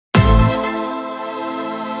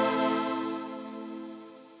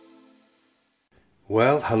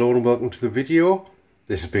Well, hello and welcome to the video.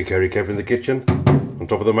 This is Big Hairy Kev in the kitchen. On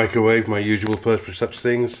top of the microwave, my usual perch for such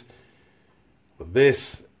things. But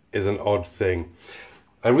this is an odd thing.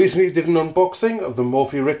 I recently did an unboxing of the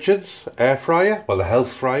MORPHY Richards air fryer. Well, the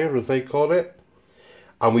health fryer as they call it.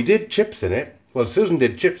 And we did chips in it. Well, Susan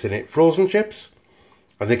did chips in it, frozen chips.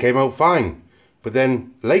 And they came out fine. But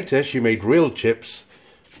then later she made real chips.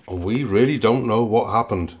 And we really don't know what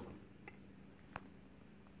happened.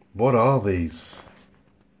 What are these?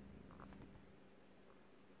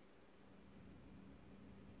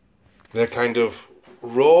 They're kind of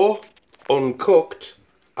raw, uncooked,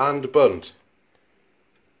 and burnt.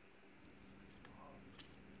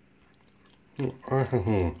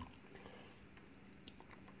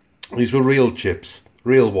 These were real chips,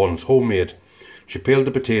 real ones, homemade. She peeled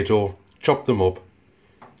the potato, chopped them up,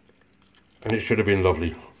 and it should have been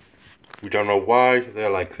lovely. We don't know why they're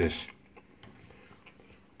like this.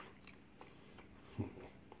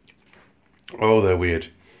 Oh, they're weird.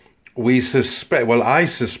 We suspect, well, I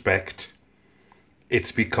suspect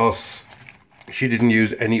it's because she didn't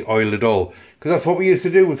use any oil at all. Because that's what we used to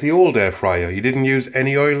do with the old air fryer. You didn't use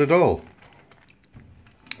any oil at all.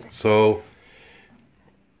 So,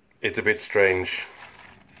 it's a bit strange.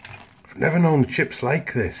 I've never known chips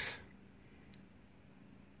like this.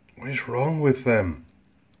 What is wrong with them?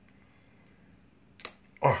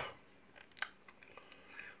 Oh.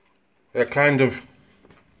 They're kind of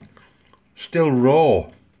still raw,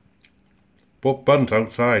 but burnt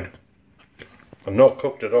outside and not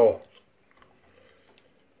cooked at all.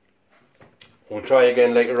 We'll try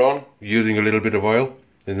again later on using a little bit of oil.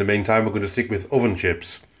 In the meantime, we're going to stick with oven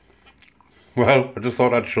chips. Well, I just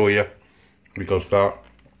thought I'd show you because that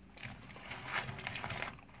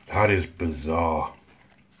is bizarre.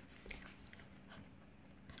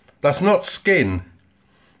 That's not skin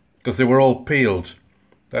because they were all peeled.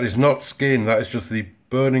 That is not skin, that is just the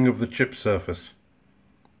burning of the chip surface.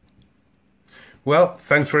 Well,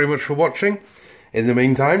 thanks very much for watching. In the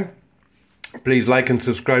meantime, please like and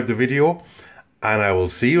subscribe the video, and I will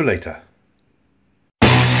see you later.